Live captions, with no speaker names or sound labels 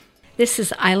This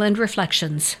is Island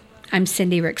Reflections. I'm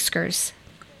Cindy Rickskers.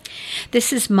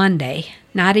 This is Monday,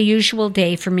 not a usual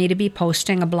day for me to be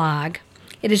posting a blog.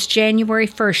 It is January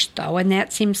 1st, though, and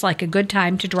that seems like a good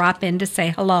time to drop in to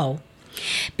say hello.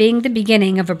 Being the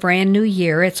beginning of a brand new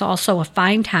year, it's also a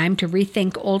fine time to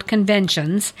rethink old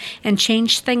conventions and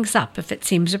change things up if it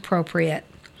seems appropriate.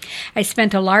 I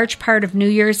spent a large part of New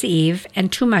Year's Eve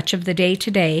and too much of the day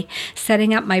today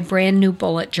setting up my brand new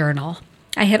bullet journal.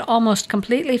 I had almost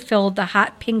completely filled the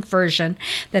hot pink version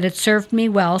that had served me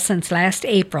well since last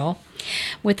April.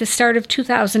 With the start of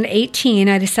 2018,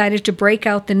 I decided to break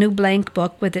out the new blank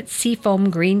book with its seafoam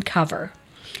green cover.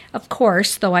 Of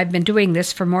course, though I've been doing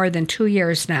this for more than 2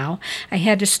 years now, I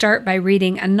had to start by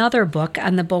reading another book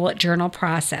on the bullet journal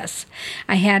process.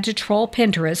 I had to troll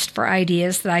Pinterest for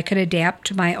ideas that I could adapt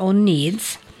to my own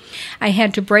needs. I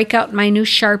had to break out my new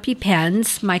Sharpie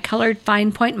pens, my colored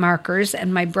fine point markers,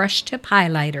 and my brush tip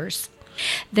highlighters.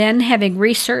 Then, having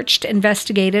researched,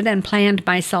 investigated, and planned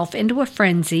myself into a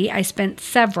frenzy, I spent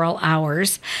several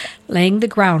hours laying the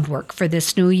groundwork for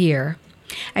this new year.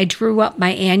 I drew up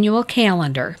my annual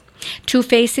calendar. 2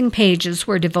 facing pages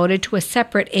were devoted to a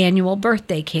separate annual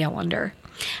birthday calendar.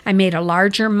 I made a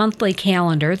larger monthly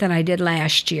calendar than I did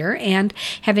last year, and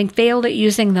having failed at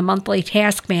using the monthly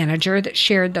task manager that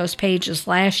shared those pages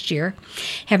last year,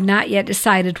 have not yet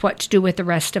decided what to do with the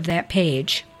rest of that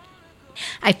page.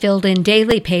 I filled in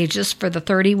daily pages for the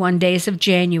 31 days of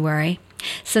January.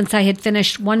 Since I had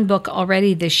finished one book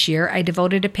already this year, I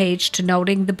devoted a page to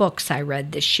noting the books I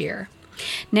read this year.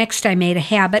 Next, I made a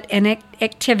habit and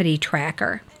activity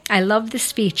tracker. I love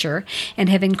this feature and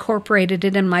have incorporated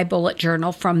it in my bullet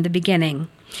journal from the beginning.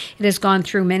 It has gone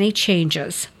through many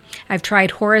changes. I've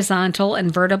tried horizontal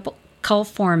and vertical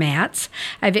formats.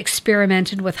 I've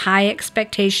experimented with high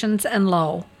expectations and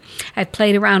low. I've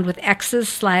played around with X's,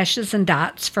 slashes, and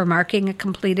dots for marking a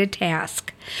completed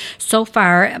task. So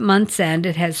far, at month's end,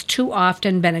 it has too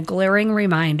often been a glaring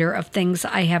reminder of things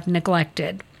I have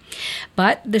neglected.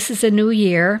 But this is a new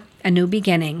year, a new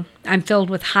beginning. I'm filled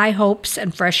with high hopes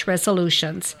and fresh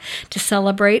resolutions. To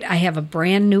celebrate, I have a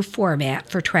brand new format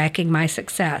for tracking my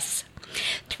success.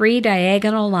 3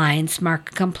 diagonal lines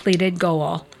mark a completed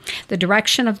goal. The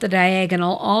direction of the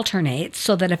diagonal alternates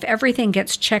so that if everything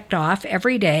gets checked off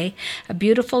every day, a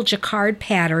beautiful jacquard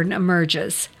pattern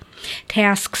emerges.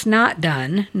 Tasks not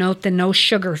done, note the no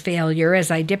sugar failure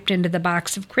as I dipped into the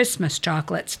box of Christmas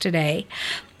chocolates today,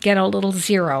 get a little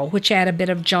 0, which add a bit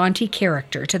of jaunty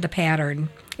character to the pattern.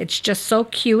 It's just so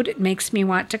cute, it makes me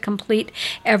want to complete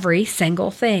every single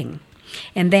thing.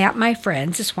 And that, my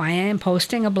friends, is why I am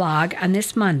posting a blog on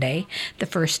this Monday, the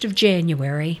 1st of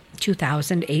January,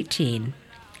 2018.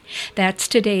 That's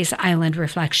today's Island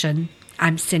Reflection.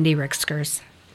 I'm Cindy Rickskers.